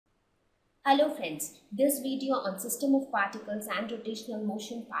Hello friends, this video on System of Particles and Rotational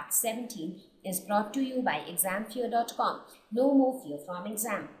Motion part 17 is brought to you by examfear.com. No more fear from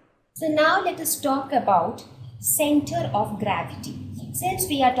exam. So now let us talk about center of gravity. Since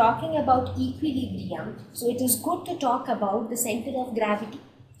we are talking about equilibrium, so it is good to talk about the center of gravity,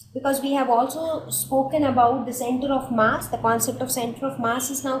 because we have also spoken about the center of mass. The concept of center of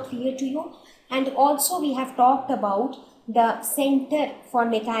mass is now clear to you, and also we have talked about the center for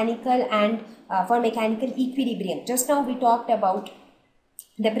mechanical and for mechanical equilibrium. Just now we talked about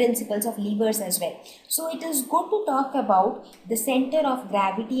the principles of levers as well. So it is good to talk about the center of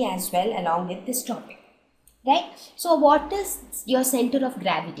gravity as well along with this topic. Right? So what is your center of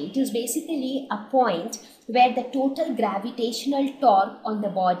gravity? It is basically a point where the total gravitational torque on the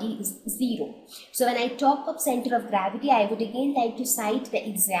body is zero. So when I talk of center of gravity, I would again like to cite the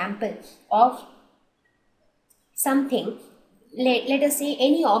example of something. Let us say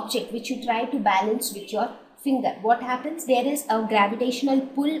any object which you try to balance with your finger. What happens? There is a gravitational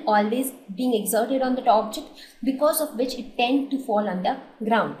pull always being exerted on that object, because of which it tends to fall on the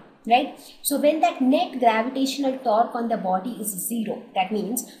ground. Right? So when that net gravitational torque on the body is zero, that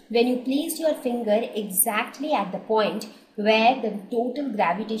means when you place your finger exactly at the point where the total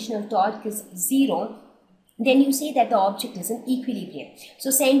gravitational torque is zero, then you say that the object is in equilibrium. So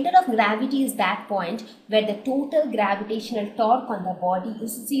center of gravity is that point where the total gravitational torque on the body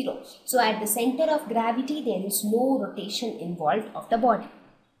is zero. So at the center of gravity, there is no rotation involved of the body.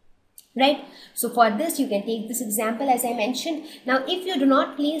 Right? So for this, you can take this example as I mentioned. Now, if you do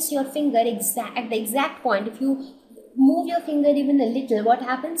not place your finger at the exact point, if you move your finger even a little, what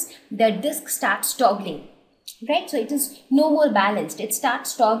happens? The disc starts toggling. Right? So it is no more balanced. It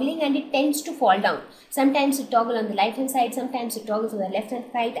starts toggling and it tends to fall down. Sometimes it toggles on the right hand side, sometimes it toggles on the left hand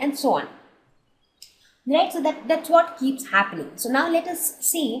side, and so on. Right? So that's what keeps happening. So now let us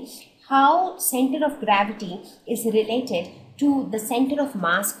see how center of gravity is related to the center of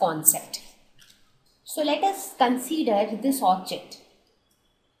mass concept. So let us consider this object.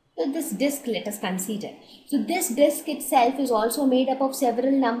 So this disk, let us consider. So this disk itself is also made up of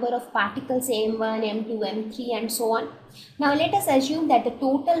several number of particles, M1, M2, M3 and so on. Now let us assume that the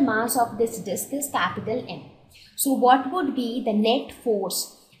total mass of this disk is capital M. So what would be the net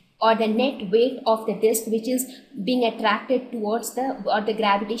force or the net weight of the disk which is being attracted towards the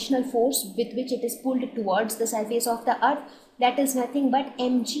gravitational force with which it is pulled towards the surface of the earth? That is nothing but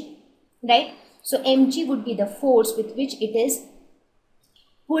mg, right? So mg would be the force with which it is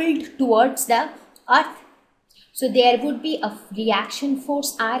pulled towards the earth. So there would be a reaction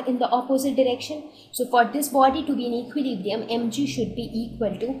force R in the opposite direction. So for this body to be in equilibrium, mg should be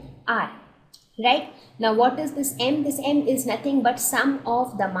equal to R. Right? Now what is this M? This M is nothing but sum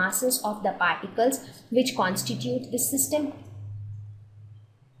of the masses of the particles which constitute this system.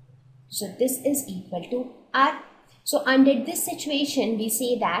 So this is equal to R. So under this situation, we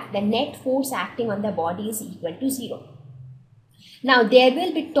say that the net force acting on the body is equal to 0. Now there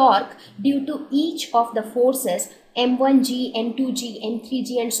will be torque due to each of the forces M1G, M2G,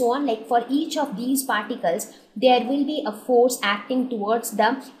 M3G and so on. Like for each of these particles, there will be a force acting towards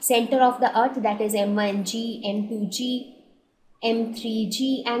the center of the earth, that is M1G, M2G,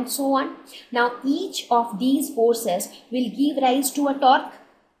 M3G and so on. Now each of these forces will give rise to a torque.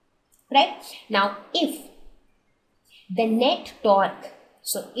 Right? Now if the net torque,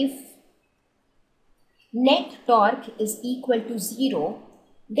 so if net torque is equal to 0,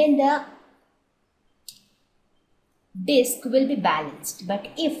 then the disk will be balanced. But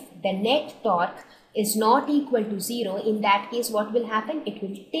if the net torque is not equal to 0, in that case what will happen? It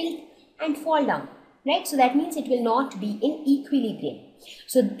will tilt and fall down. Right? So that means it will not be in equilibrium.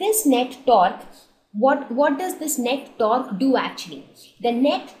 So this net torque, what does this net torque do actually? The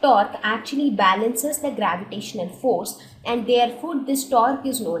net torque actually balances the gravitational force, and therefore this torque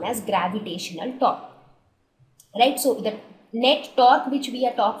is known as gravitational torque. Right? So the net torque which we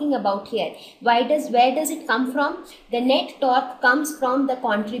are talking about here, where does it come from? The net torque comes from the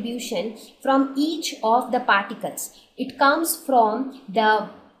contribution from each of the particles. It comes from the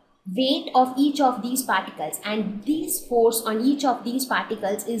weight of each of these particles, and this force on each of these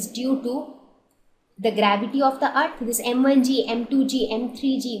particles is due to the gravity of the earth. This M1G, M2G,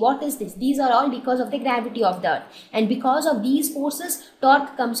 M3G, what is this? These are all because of the gravity of the earth, and because of these forces,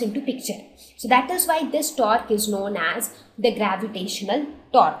 torque comes into picture. So that is why this torque is known as the gravitational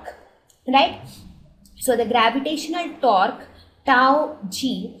torque. Right? So the gravitational torque tau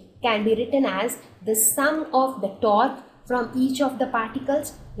G can be written as the sum of the torque from each of the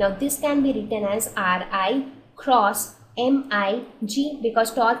particles. Now this can be written as Ri cross MIG,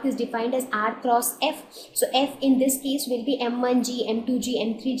 because torque is defined as R cross F. So F in this case will be M1G, M2G,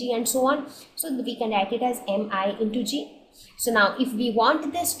 M3G and so on. So we can write it as MI into G. So now if we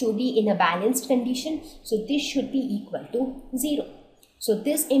want this to be in a balanced condition, so this should be equal to 0. So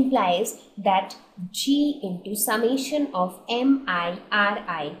this implies that G into summation of MI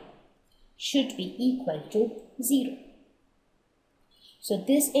Ri should be equal to 0. So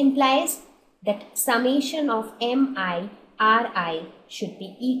this implies that summation of MI Ri should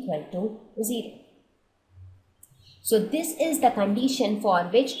be equal to 0. So this is the condition for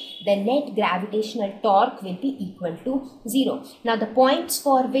which the net gravitational torque will be equal to 0. Now the points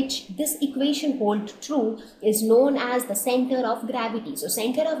for which this equation holds true is known as the center of gravity. So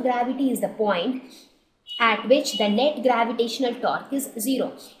center of gravity is the point at which the net gravitational torque is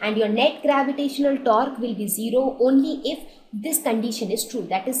 0, and your net gravitational torque will be 0 only if this condition is true,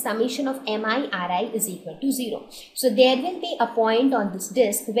 that is summation of MI Ri is equal to 0. So there will be a point on this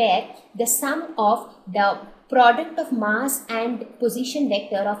disk where the sum of the product of mass and position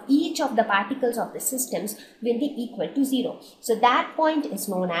vector of each of the particles of the systems will be equal to 0. So that point is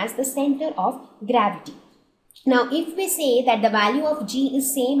known as the center of gravity. Now if we say that the value of G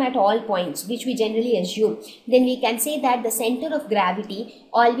is same at all points, which we generally assume, then we can say that the center of gravity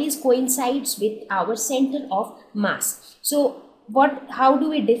always coincides with our center of mass. So how do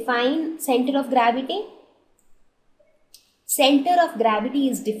we define center of gravity? Center of gravity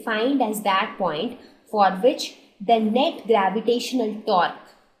is defined as that point for which the net gravitational torque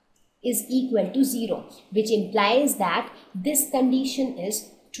is equal to 0, which implies that this condition is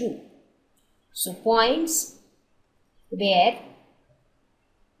true. So points where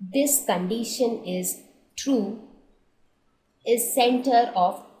this condition is true is center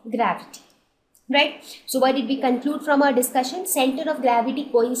of gravity. Right? So what did we conclude from our discussion? Center of gravity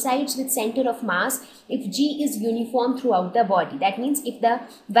coincides with center of mass if G is uniform throughout the body. That means if the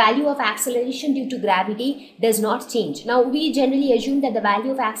value of acceleration due to gravity does not change. Now we generally assume that the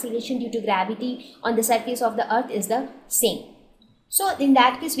value of acceleration due to gravity on the surface of the earth is the same. So in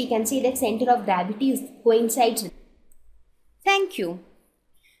that case we can say that center of gravity coincides with. Thank you.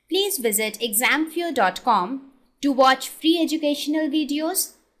 Please visit examfear.com to watch free educational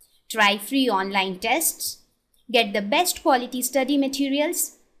videos, try free online tests, get the best quality study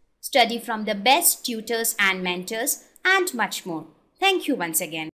materials, study from the best tutors and mentors, and much more. Thank you once again.